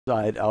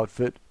Side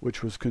outfit,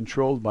 which was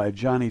controlled by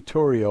Johnny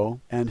Torrio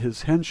and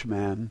his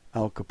henchman,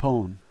 Al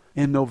Capone.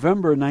 In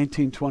November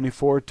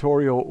 1924,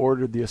 Torrio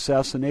ordered the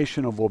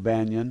assassination of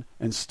O'Banion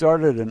and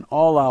started an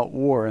all-out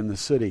war in the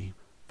city.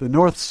 The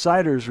North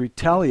Siders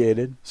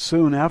retaliated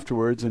soon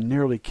afterwards and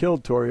nearly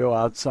killed Torrio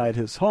outside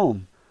his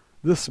home.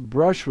 This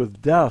brush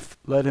with death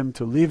led him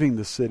to leaving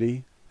the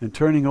city and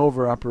turning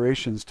over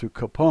operations to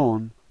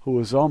Capone, who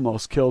was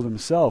almost killed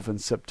himself in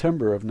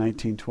September of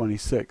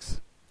 1926.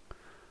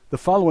 The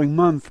following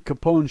month,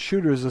 Capone's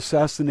shooters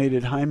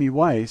assassinated Jaime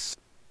Weiss,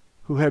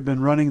 who had been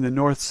running the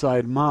North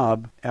Side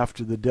mob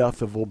after the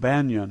death of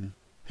O'Banion.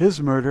 His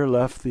murder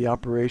left the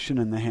operation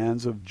in the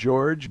hands of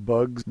George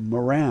Bugs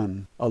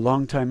Moran, a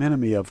longtime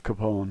enemy of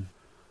Capone.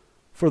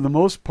 For the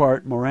most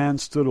part, Moran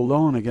stood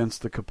alone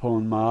against the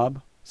Capone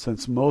mob,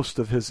 since most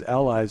of his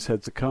allies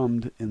had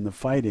succumbed in the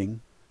fighting.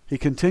 He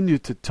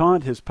continued to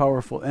taunt his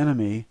powerful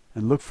enemy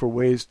and look for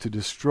ways to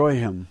destroy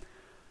him.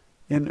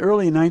 In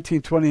early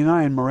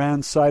 1929,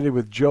 Moran sided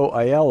with Joe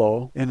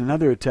Aiello in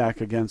another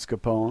attack against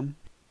Capone.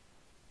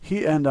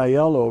 He and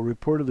Aiello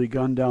reportedly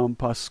gunned down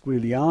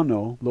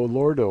Pasquiliano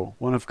Lolordo,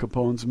 one of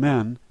Capone's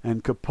men,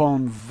 and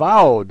Capone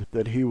vowed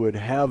that he would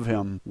have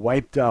him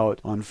wiped out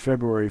on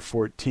February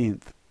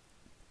 14th.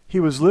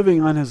 He was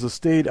living on his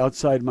estate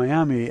outside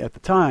Miami at the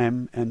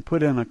time and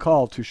put in a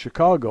call to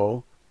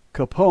Chicago.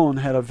 Capone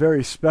had a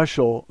very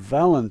special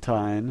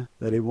Valentine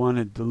that he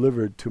wanted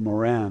delivered to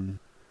Moran.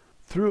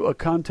 Through a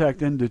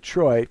contact in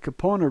Detroit,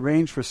 Capone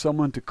arranged for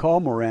someone to call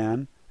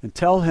Moran and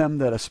tell him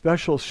that a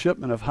special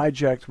shipment of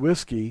hijacked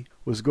whiskey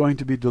was going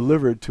to be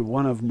delivered to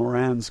one of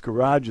Moran's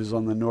garages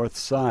on the North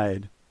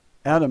Side.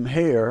 Adam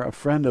Hayer, a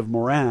friend of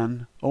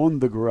Moran,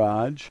 owned the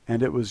garage,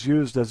 and it was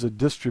used as a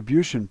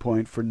distribution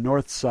point for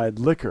North Side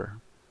liquor.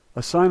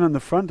 A sign on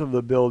the front of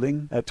the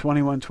building at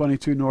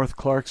 2122 North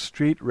Clark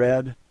Street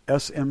read,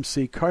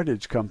 SMC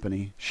Cartage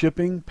Company,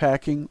 shipping,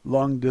 packing,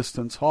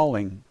 long-distance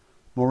hauling.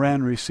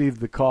 Moran received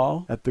the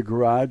call at the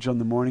garage on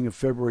the morning of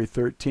February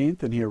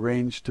 13th, and he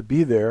arranged to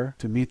be there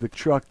to meet the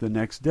truck the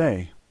next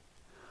day.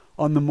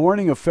 On the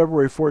morning of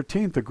February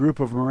 14th, a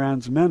group of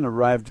Moran's men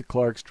arrived at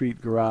Clark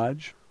Street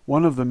Garage.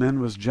 One of the men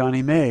was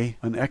Johnny May,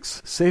 an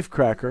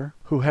ex-safecracker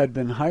who had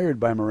been hired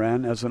by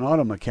Moran as an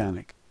auto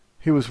mechanic.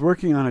 He was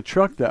working on a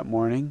truck that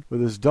morning with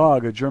his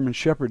dog, a German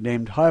Shepherd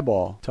named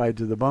Highball, tied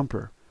to the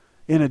bumper.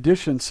 In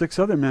addition, 6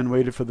 other men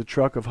waited for the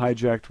truck of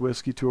hijacked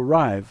whiskey to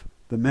arrive.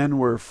 The men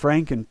were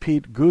Frank and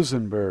Pete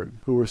Gusenberg,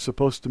 who were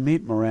supposed to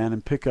meet Moran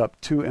and pick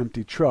up 2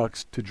 empty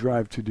trucks to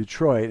drive to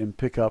Detroit and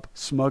pick up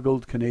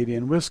smuggled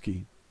Canadian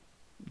whiskey.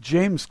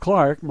 James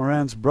Clark,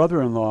 Moran's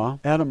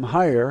brother-in-law, Adam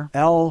Hayer,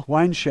 Al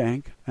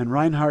Weinshank, and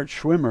Reinhard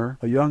Schwimmer,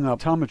 a young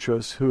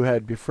optometrist who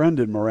had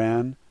befriended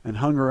Moran and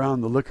hung around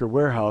the liquor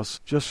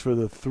warehouse just for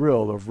the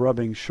thrill of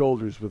rubbing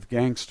shoulders with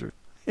gangsters.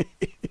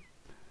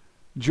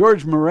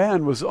 George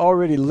Moran was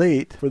already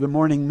late for the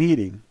morning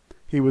meeting.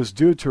 He was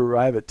due to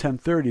arrive at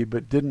 10:30,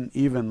 but didn't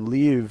even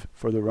leave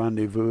for the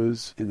rendezvous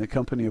in the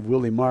company of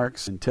Willie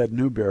Marks and Ted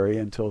Newberry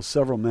until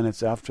several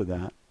minutes after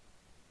that.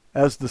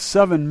 As the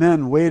 7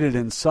 men waited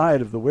inside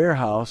of the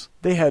warehouse,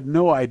 they had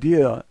no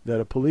idea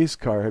that a police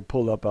car had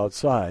pulled up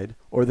outside,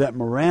 or that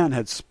Moran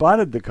had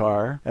spotted the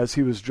car as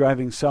he was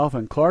driving south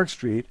on Clark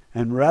Street,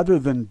 and rather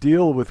than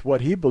deal with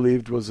what he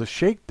believed was a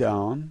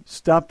shakedown,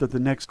 stopped at the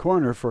next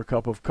corner for a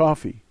cup of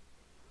coffee.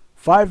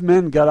 5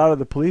 men got out of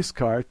the police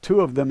car,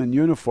 2 of them in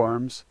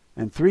uniforms,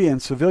 and 3 in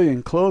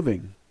civilian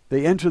clothing.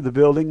 They entered the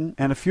building,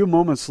 and a few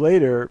moments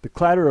later, the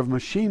clatter of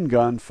machine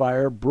gun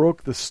fire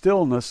broke the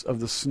stillness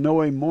of the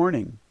snowy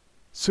morning.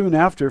 Soon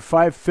after,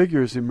 5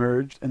 figures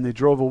emerged, and they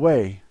drove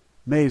away.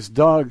 May's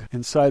dog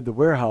inside the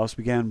warehouse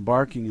began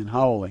barking and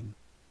howling.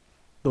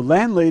 The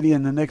landlady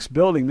in the next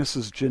building,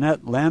 Mrs.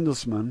 Jeanette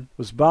Landesman,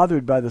 was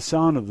bothered by the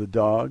sound of the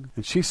dog,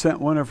 and she sent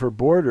one of her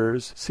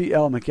boarders,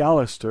 C.L.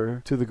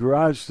 McAllister, to the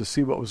garage to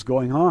see what was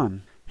going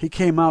on. He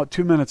came out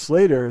 2 minutes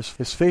later,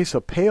 his face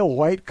a pale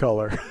white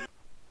color.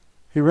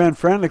 He ran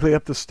frantically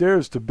up the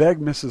stairs to beg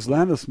Mrs.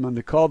 Landesman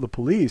to call the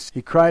police.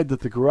 He cried that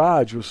the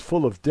garage was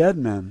full of dead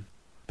men.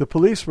 The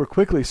police were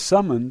quickly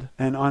summoned,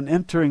 and on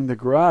entering the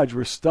garage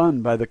were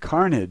stunned by the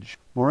carnage.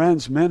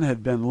 Moran's men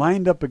had been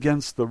lined up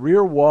against the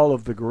rear wall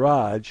of the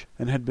garage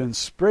and had been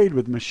sprayed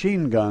with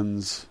machine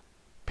guns.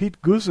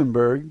 Pete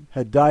Gusenberg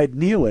had died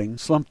kneeling,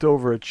 slumped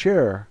over a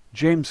chair.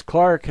 James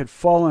Clark had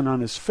fallen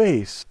on his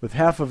face, with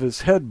half of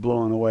his head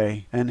blown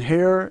away, and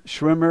Hare,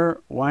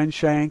 Schwimmer,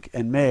 Weinshank,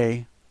 and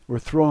May were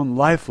thrown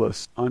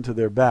lifeless onto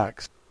their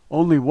backs.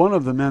 Only one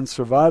of the men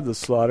survived the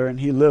slaughter, and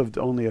he lived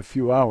only a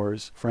few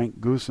hours, Frank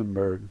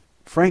Gusenberg.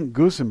 Frank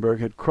Gusenberg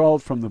had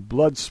crawled from the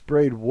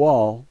blood-sprayed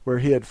wall where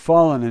he had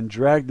fallen and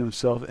dragged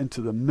himself into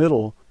the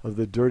middle of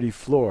the dirty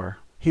floor.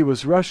 He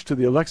was rushed to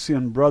the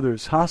Alexian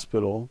Brothers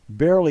Hospital,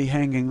 barely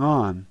hanging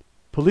on.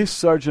 Police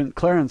Sergeant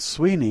Clarence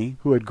Sweeney,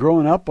 who had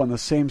grown up on the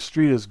same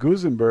street as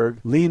Gusenberg,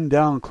 leaned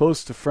down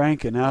close to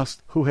Frank and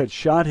asked who had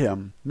shot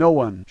him. "No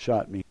one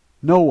shot me.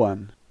 No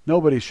one.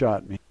 Nobody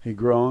shot me," he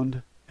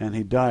groaned, and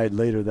he died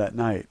later that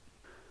night.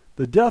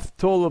 The death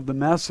toll of the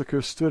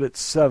massacre stood at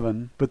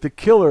 7, but the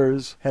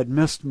killers had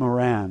missed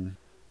Moran.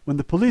 When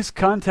the police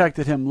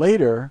contacted him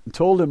later and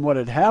told him what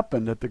had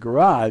happened at the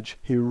garage,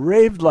 he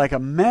raved like a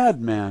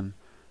madman.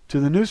 To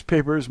the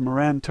newspapers,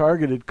 Moran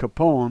targeted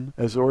Capone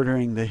as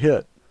ordering the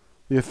hit.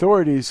 The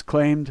authorities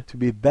claimed to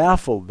be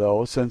baffled,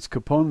 though, since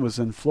Capone was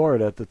in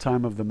Florida at the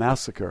time of the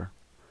massacre.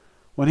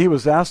 When he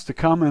was asked to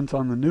comment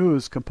on the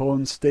news,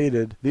 Capone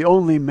stated, "The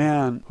only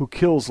man who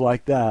kills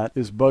like that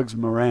is Bugs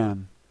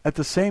Moran." At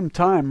the same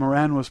time,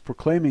 Moran was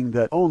proclaiming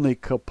that only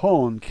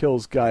Capone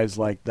kills guys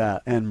like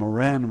that, and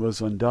Moran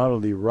was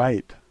undoubtedly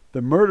right.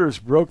 The murders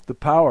broke the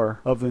power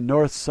of the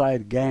North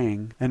Side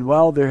gang, and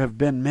while there have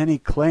been many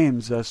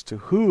claims as to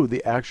who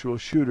the actual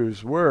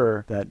shooters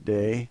were that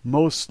day,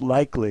 most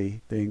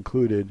likely they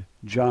included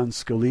John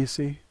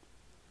Scalise,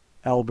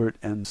 Albert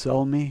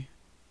Anselmi,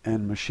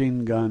 and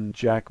Machine Gun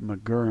Jack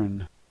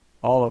McGurn,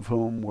 all of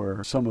whom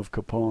were some of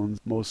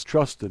Capone's most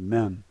trusted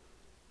men.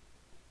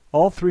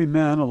 All three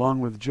men, along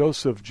with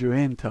Joseph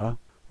Giunta,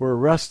 were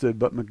arrested,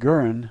 but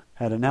McGurn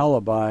had an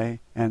alibi,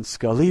 and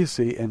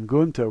Scalise and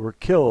Giunta were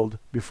killed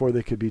before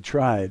they could be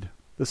tried.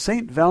 The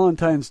St.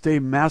 Valentine's Day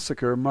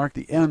massacre marked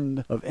the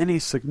end of any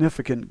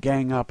significant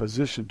gang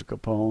opposition to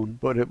Capone,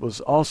 but it was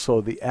also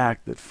the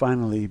act that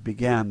finally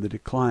began the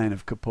decline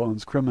of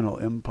Capone's criminal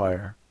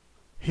empire.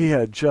 He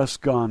had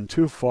just gone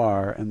too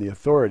far, and the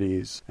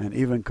authorities, and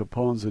even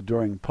Capone's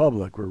adoring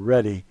public, were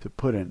ready to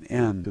put an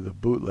end to the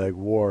bootleg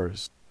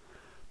wars.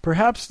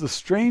 Perhaps the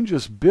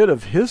strangest bit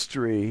of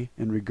history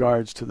in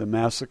regards to the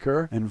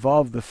massacre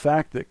involved the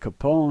fact that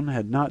Capone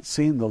had not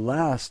seen the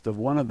last of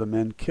one of the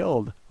men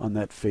killed on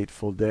that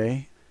fateful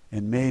day.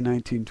 In May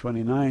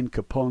 1929,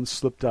 Capone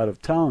slipped out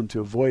of town to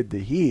avoid the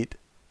heat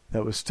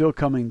that was still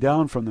coming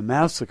down from the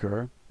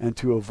massacre, and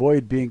to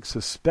avoid being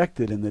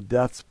suspected in the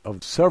deaths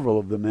of several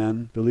of the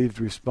men believed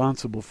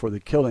responsible for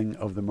the killing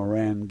of the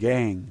Moran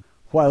gang.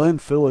 While in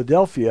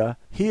Philadelphia,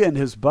 he and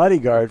his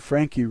bodyguard,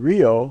 Frankie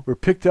Rio, were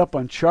picked up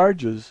on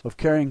charges of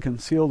carrying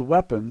concealed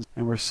weapons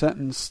and were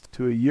sentenced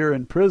to a year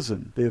in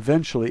prison. They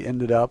eventually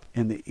ended up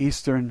in the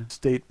Eastern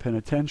State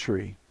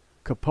Penitentiary.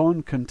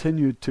 Capone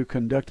continued to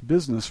conduct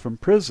business from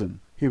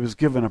prison. He was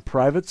given a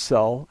private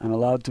cell and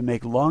allowed to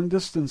make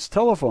long-distance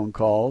telephone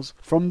calls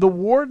from the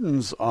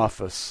warden's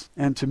office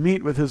and to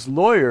meet with his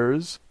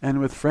lawyers and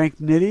with Frank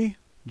Nitti,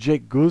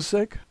 Jake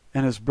Gusick,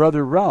 and his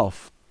brother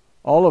Ralph,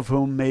 all of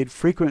whom made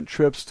frequent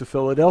trips to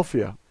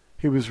Philadelphia.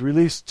 He was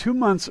released 2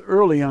 months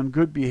early on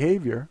good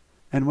behavior,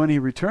 and when he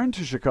returned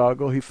to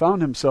Chicago, he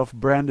found himself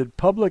branded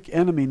public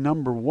enemy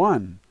number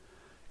 1.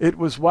 It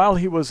was while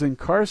he was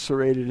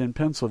incarcerated in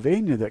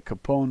Pennsylvania that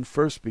Capone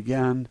first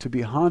began to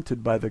be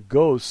haunted by the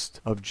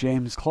ghost of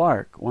James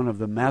Clark, one of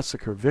the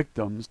massacre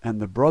victims and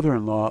the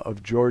brother-in-law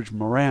of George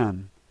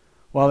Moran.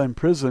 While in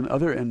prison,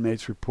 other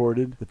inmates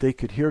reported that they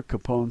could hear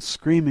Capone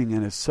screaming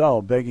in his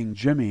cell, begging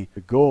Jimmy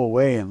to go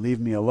away and leave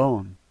me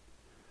alone.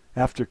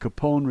 After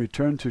Capone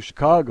returned to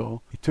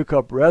Chicago, he took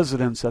up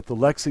residence at the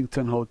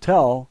Lexington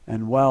Hotel,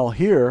 and while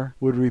here,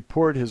 would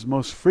report his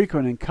most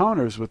frequent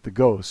encounters with the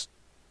ghost.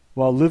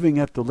 While living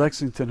at the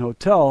Lexington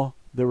Hotel,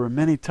 there were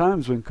many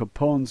times when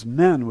Capone's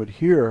men would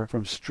hear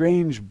from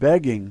strange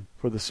begging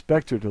for the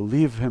specter to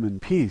leave him in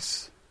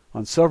peace.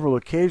 On several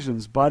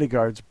occasions,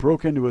 bodyguards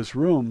broke into his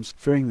rooms,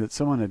 fearing that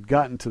someone had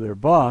gotten to their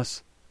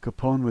boss.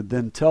 Capone would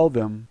then tell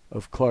them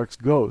of Clark's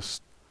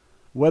ghost.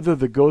 Whether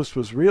the ghost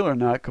was real or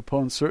not,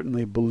 Capone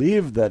certainly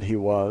believed that he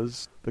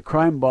was. The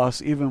crime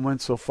boss even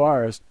went so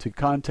far as to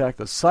contact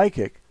a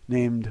psychic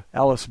named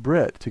Alice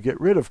Britt to get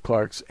rid of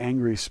Clark's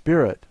angry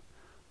spirit.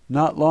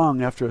 Not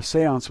long after a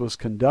seance was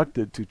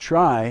conducted to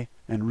try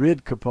and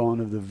rid Capone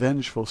of the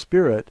vengeful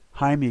spirit,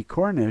 Jaime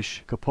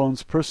Cornish,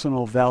 Capone's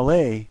personal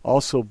valet,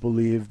 also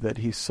believed that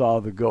he saw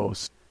the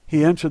ghost.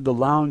 He entered the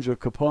lounge of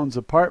Capone's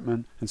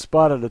apartment and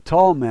spotted a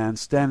tall man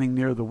standing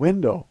near the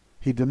window.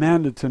 He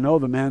demanded to know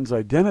the man's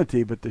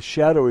identity, but the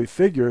shadowy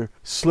figure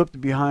slipped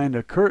behind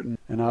a curtain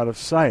and out of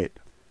sight.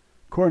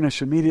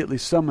 Cornish immediately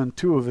summoned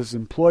 2 of his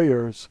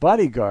employer's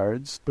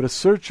bodyguards, but a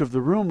search of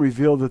the room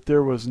revealed that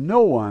there was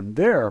no one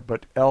there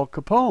but Al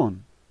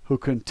Capone, who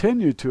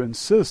continued to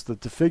insist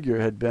that the figure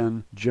had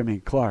been Jimmy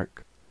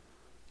Clark.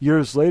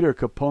 Years later,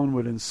 Capone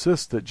would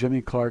insist that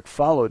Jimmy Clark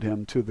followed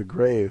him to the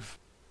grave.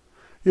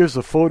 Here's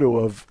a photo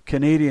of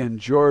Canadian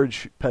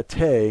George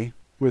Pate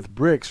with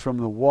bricks from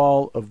the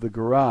wall of the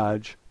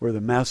garage where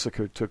the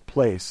massacre took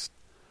place.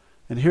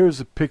 And here's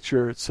a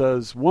picture. It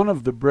says, one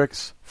of the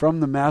bricks from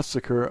the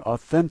massacre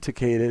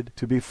authenticated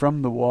to be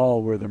from the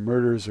wall where the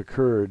murders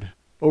occurred.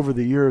 Over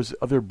the years,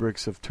 other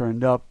bricks have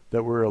turned up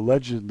that were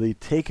allegedly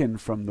taken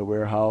from the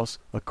warehouse.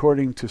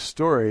 According to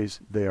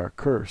stories, they are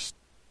cursed.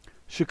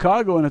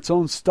 Chicago, in its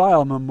own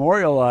style,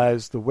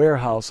 memorialized the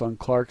warehouse on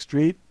Clark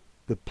Street.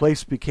 The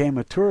place became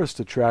a tourist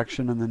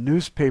attraction, and the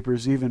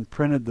newspapers even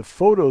printed the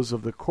photos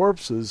of the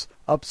corpses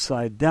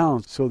upside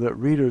down so that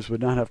readers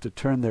would not have to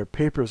turn their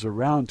papers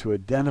around to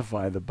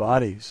identify the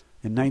bodies.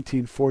 In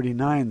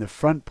 1949, the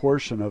front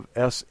portion of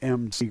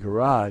SMC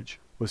Garage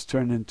was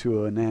turned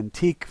into an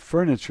antique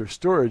furniture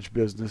storage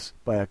business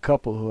by a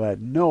couple who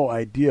had no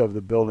idea of the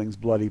building's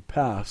bloody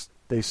past.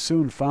 They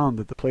soon found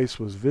that the place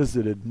was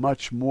visited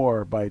much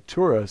more by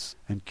tourists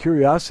and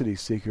curiosity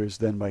seekers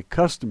than by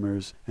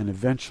customers, and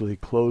eventually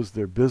closed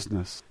their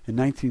business. In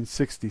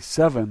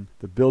 1967,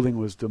 the building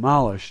was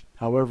demolished.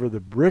 However, the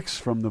bricks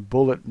from the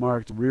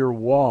bullet-marked rear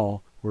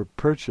wall were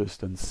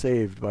purchased and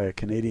saved by a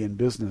Canadian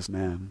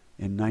businessman.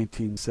 In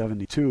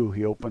 1972,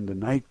 he opened a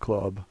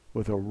nightclub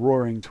with a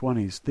Roaring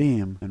Twenties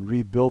theme and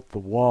rebuilt the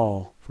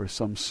wall for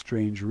some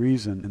strange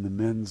reason in the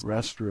men's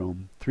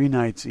restroom. 3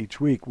 nights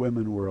each week,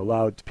 women were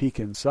allowed to peek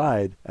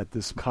inside at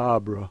this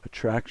macabre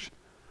attraction.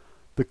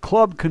 The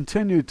club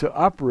continued to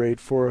operate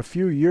for a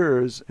few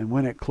years, and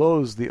when it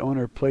closed, the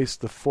owner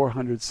placed the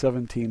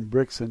 417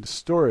 bricks into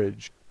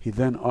storage. He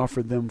then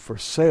offered them for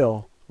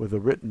sale with a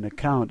written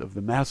account of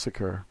the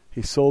massacre.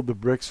 He sold the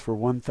bricks for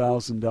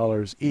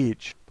 $1,000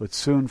 each, but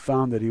soon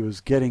found that he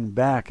was getting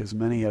back as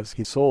many as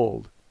he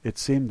sold. It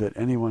seemed that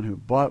anyone who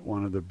bought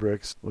one of the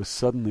bricks was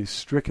suddenly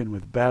stricken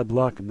with bad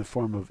luck in the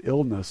form of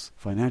illness,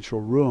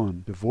 financial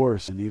ruin,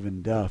 divorce, and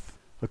even death.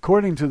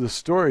 According to the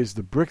stories,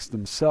 the bricks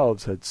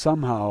themselves had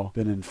somehow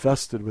been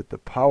infested with the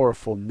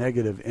powerful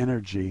negative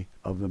energy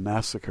of the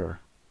massacre.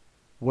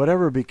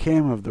 Whatever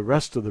became of the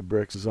rest of the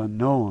bricks is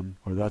unknown,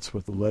 or that's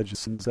what the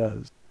legend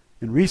says.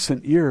 In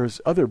recent years,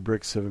 other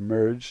bricks have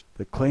emerged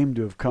that claim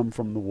to have come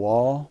from the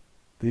wall.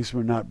 These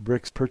were not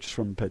bricks purchased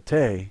from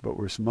Pate, but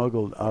were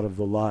smuggled out of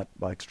the lot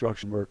by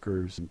construction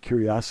workers and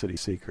curiosity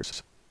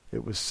seekers.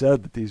 It was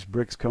said that these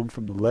bricks come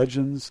from the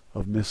legends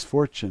of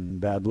misfortune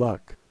and bad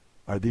luck.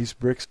 Are these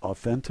bricks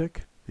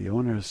authentic? The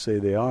owners say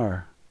they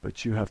are,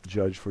 but you have to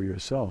judge for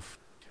yourself.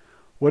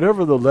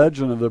 Whatever the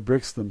legend of the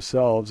bricks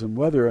themselves, and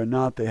whether or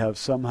not they have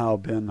somehow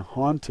been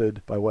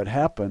haunted by what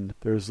happened,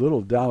 there is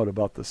little doubt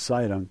about the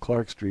site on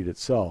Clark Street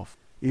itself.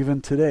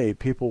 Even today,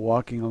 people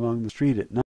walking along the street at night